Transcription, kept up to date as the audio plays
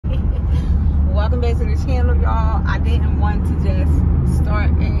welcome back to the channel, y'all. I didn't want to just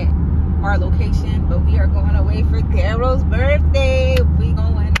start at our location, but we are going away for Daryl's birthday. We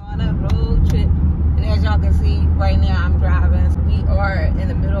going on a road trip, and as y'all can see right now, I'm driving. We are in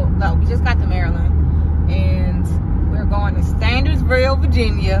the middle. No, we just got to Maryland, and we're going to Standardsville,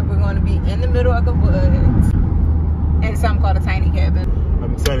 Virginia. We're going to be in the middle of the woods in something called a tiny cabin.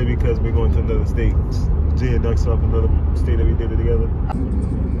 I'm excited because we're going to another state. Virginia ducks off another state that we did it together.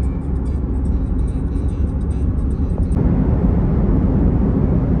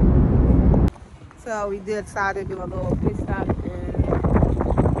 So we did decide to do a little pit stop in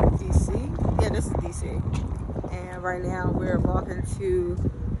DC. Yeah, this is DC. And right now we're walking to,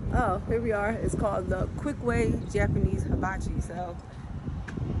 oh, here we are. It's called the Quick Way Japanese Hibachi. So,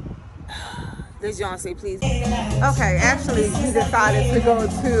 does y'all say please? Okay, actually we decided to go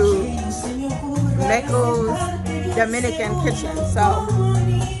to Meco's Dominican Kitchen. So,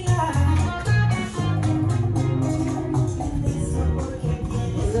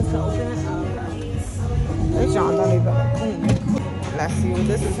 is this open? This y'all don't even clean. Let's see what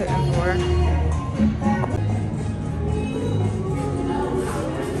this is hitting for.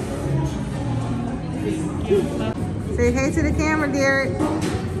 Say hey to the camera, Derek.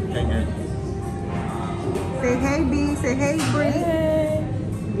 Hey. Say hey, B. Say hey, Bree. Hey.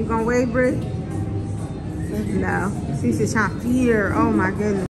 You gonna wave, Bree? No. She's just trying to fear. Oh my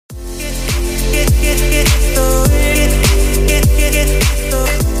goodness.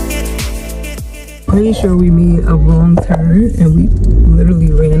 Pretty sure we made a wrong turn and we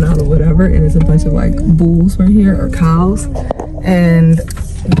literally ran out or whatever, and there's a bunch of like bulls right here or cows, and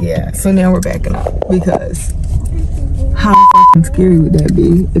yeah, so now we're backing up because how fucking scary would that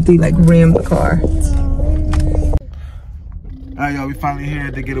be if they like rammed the car? Alright, y'all, we finally here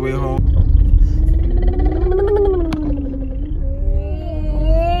at the Getaway Home.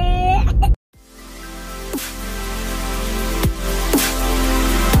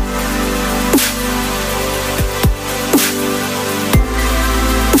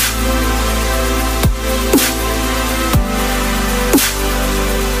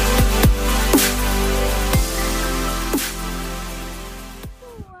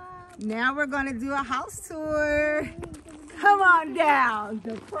 Now we're gonna do a house tour. Come on down,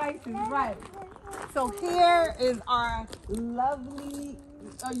 the price is right. So here is our lovely,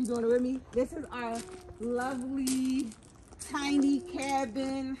 are you doing it with me? This is our lovely tiny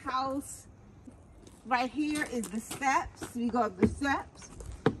cabin house. Right here is the steps. We go up the steps.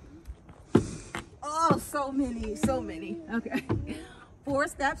 Oh, so many. Okay. 4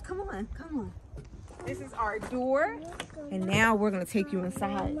 steps, come on. This is our door. And now we're gonna take you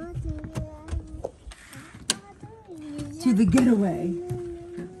inside to the getaway.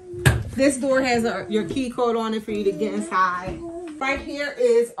 This door has your key code on it for you to get inside. Right here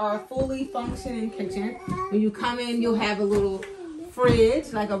is our fully functioning kitchen. When you come in, you'll have a little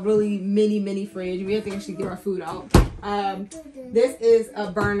fridge, like a really mini fridge. We have to actually get our food out. This is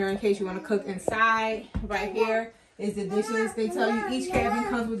a burner in case you want to cook inside. Right here is the dishes. They tell you each cabin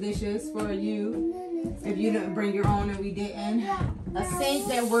comes with dishes for you if you didn't bring your own, and we didn't. A sink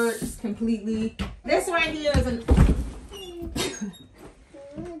that works completely. This right here is an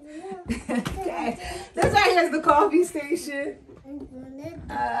okay. This right here is the coffee station.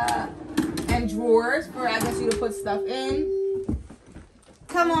 And drawers for, I guess, you to put stuff in.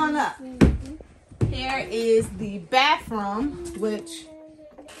 Come on up. Here is the bathroom, which,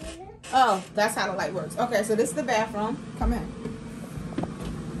 oh, that's how the light works. Okay, so this is the bathroom. Come in.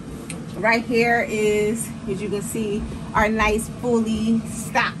 Right here is, as you can see, our nice fully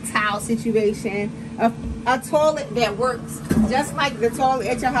stocked towel situation. A toilet that works just like the toilet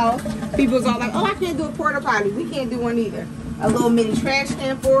at your house. People's all like, oh, I can't do a porta potty. We can't do one either. A little mini trash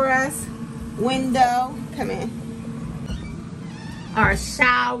can for us. Window. Come in. Our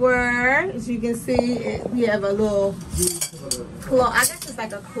shower. As you can see, we have a little cloth. I guess it's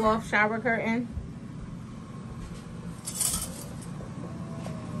like a cloth shower curtain.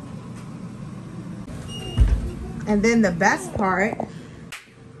 And then the best part.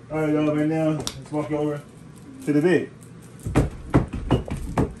 All right, y'all, right now, let's walk over to the bed.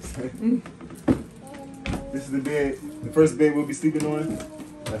 This is the bed, the first bed we'll be sleeping on.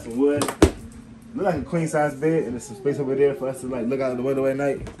 Got some wood. Look like a queen size bed, and there's some space over there for us to like look out the window at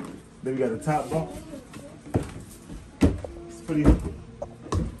night. Then we got the top bunk. It's pretty,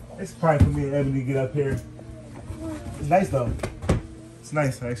 it's probably for me and Ebony to get up here. It's nice though. It's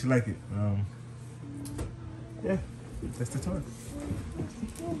nice, I actually like it. Yeah, that's the tour.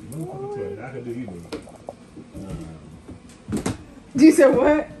 I could do either. You said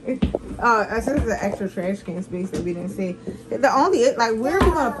what? Oh, this is an extra trash can space that we didn't see. The only, like, where are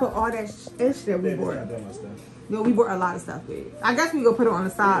we gonna put all that ish that we bought? No, we bought a lot of stuff, babe. I guess we go put it on the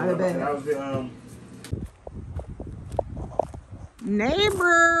side of the bed. That was the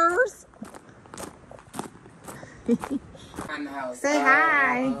Neighbors. Say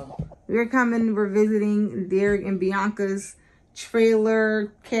hi. We're visiting Derek and Bianca's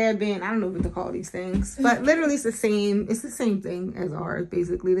trailer, cabin. I don't know what to call these things, but literally it's the same thing as ours.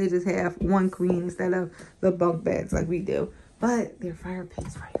 Basically, they just have one queen instead of the bunk beds like we do. But their fire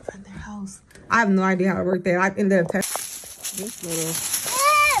pit's right in front of their house. I have no idea how it worked there. I ended up this little.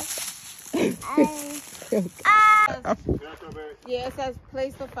 Yeah, it says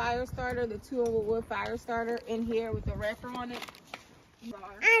place the fire starter, the 2-wood fire starter in here with the wrapper on it.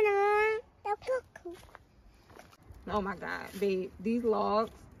 Oh my God, babe, these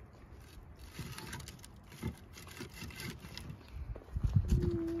logs.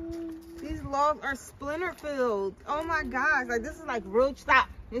 These logs are splinter filled. Oh my gosh, like this is like real, stop.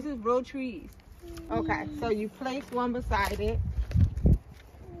 This is real trees. Okay, so you place one beside it.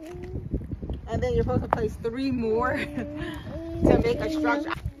 And then you're supposed to place 3 more to make a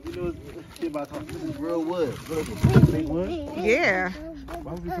structure. You know, about talking. This is real wood. Fake wood? Yeah.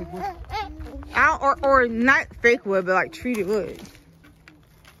 Why would we fake wood? Or not fake wood, but like treated wood.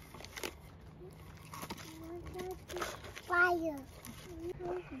 Fire.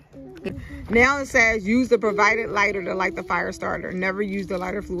 Now it says use the provided lighter to light the fire starter. Never use the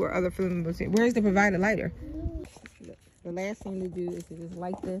lighter fluid or other flammable material. Where's the provided lighter? The last thing to do is to just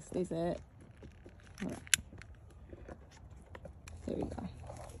light this. They said. Hold on. There we go.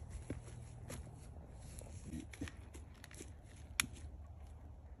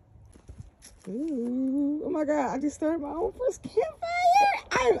 Ooh, oh my God, I just started my own first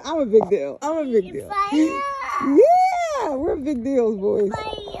campfire. I'm a big deal. I'm a big deal. Fire. Yeah, we're big deals, boys.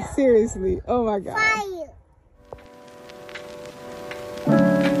 Fire. Seriously. Oh my God. Fire.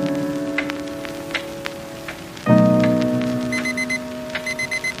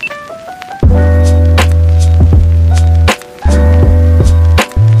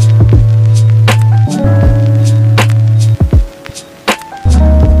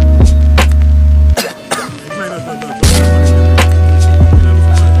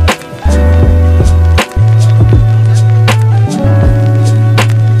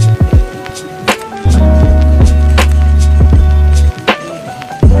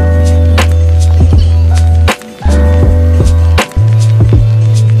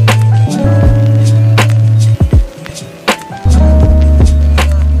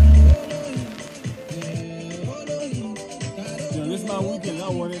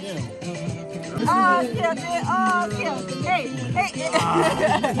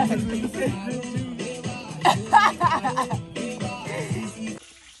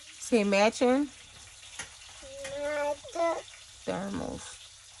 See, matching thermals.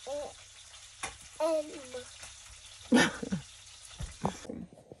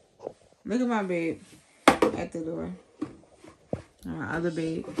 Look at my babe at the door. My other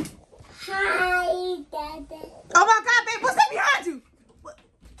babe. Hi, Dada. Oh my God, babe, what's that behind you? What?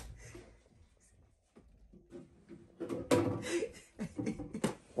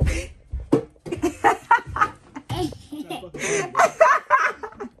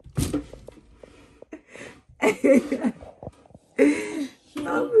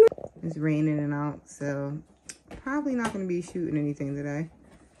 It's raining and out, so probably not going to be shooting anything today,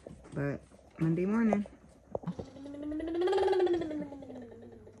 but Monday morning.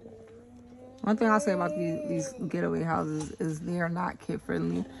 One thing I'll say about these getaway houses is they are not kid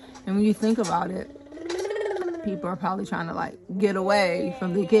friendly, and when you think about it, people are probably trying to like get away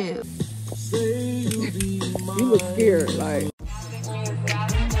from the kids. You look scared, like.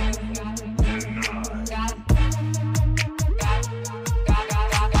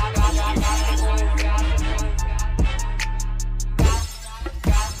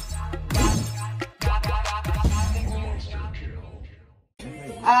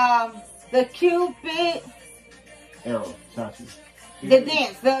 The Cupid. Arrow, Chachi. The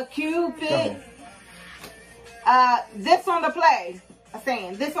dance. The Cupid. This on the play. I'm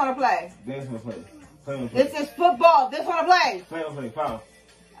saying this on the play. Dance on the play. Play on the play. This is football. This on the play. Play on the play. Foul.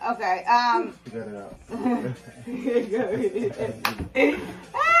 Okay. Figure it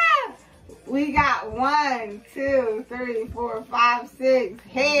out. We got 1, 2, 3, 4, 5, 6.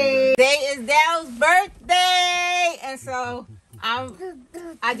 Hey. Today is Dale's birthday. And so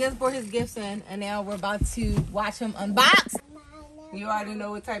I just brought his gifts in, and now we're about to watch him unbox. You already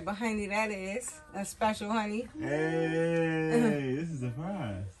know what type of honey that is. A special honey. Hey, this is a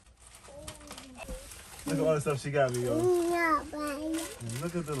surprise. Look at all the stuff she got me, yo.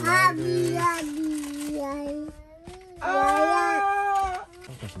 Look at the lighting.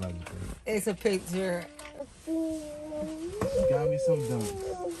 It's a picture. She got me some dumb.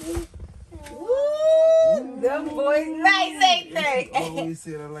 Them boys nice, ain't they? Always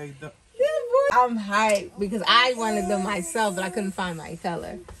said I like that. I'm hyped because I wanted them myself, but I couldn't find my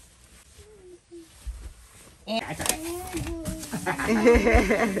color. And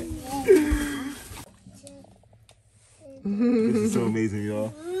This is so amazing,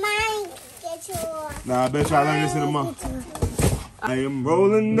 y'all. Nah, I bet y'all learn this in a month. I am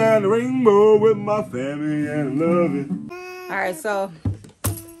rolling down the rainbow with my family and love it. all right, so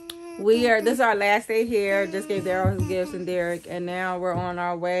this is our last day here. Just gave Daryl his gifts and Derek, and now we're on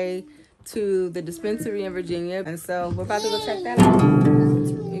our way to the dispensary in Virginia. And so we're about to go check that out.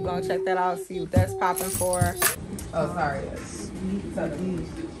 We're gonna check that out, see what that's popping for. Oh, sorry. This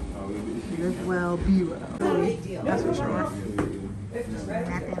well be well. That's for sure.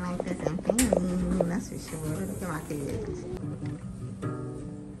 Nothing like this in pain. That's for sure. Look at my kids.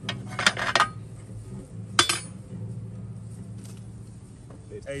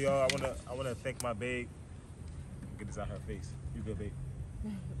 Hey y'all, I wanna thank my babe. Get this out her face. You good, babe?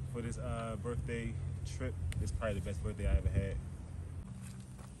 For this birthday trip. It's probably the best birthday I ever had.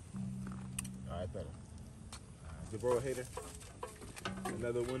 Alright, better. The bro hater.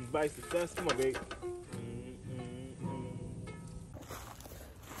 Another one bites the dust. Come on, babe.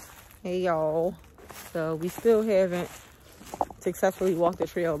 Hey y'all. So we still haven't successfully walked the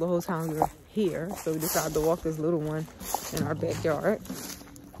trail the whole time we were here. So we decided to walk this little one in our backyard.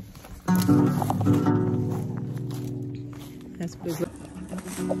 That's big.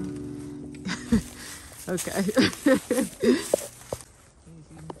 Okay.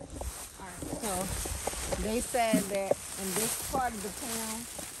 Alright, so they said that in this part of the town,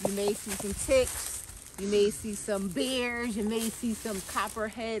 you may see some ticks, you may see some bears, you may see some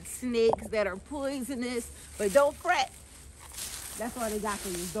copperhead snakes that are poisonous, but don't fret. That's all they got for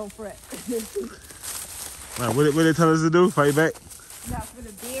you. Don't fret. Right, what they tell us to do? Fight back? Now for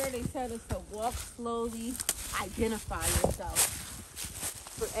the bear, they tell us to walk slowly, identify yourself,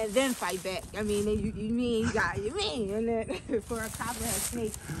 and then fight back. I mean, you mean you got you mean, and then for a copperhead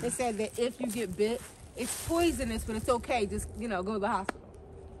snake, they said that if you get bit, it's poisonous, but it's okay. Just go to the hospital.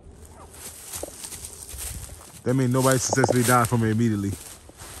 That means nobody successfully died from it immediately. Look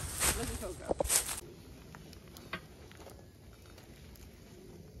at Coco.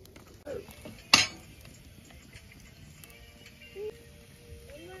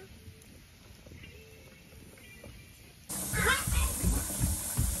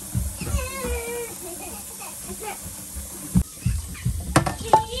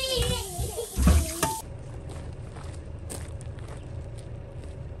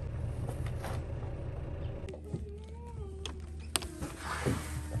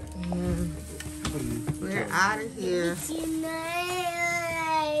 We're out of here.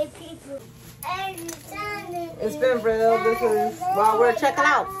 It's been real. This is while we're checking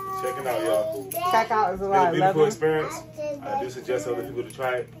out. Checking out, y'all. Check out is a It's lot. a beautiful experience. I do suggest other people to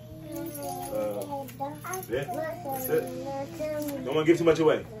try it. Yeah, that's it. Don't want to give too much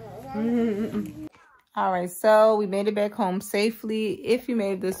away. All right, so we made it back home safely. If you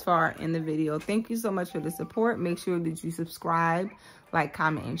made it this far in the video, thank you so much for the support. Make sure that you subscribe, like,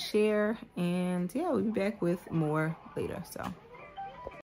 comment, and share. And yeah, we'll be back with more later. So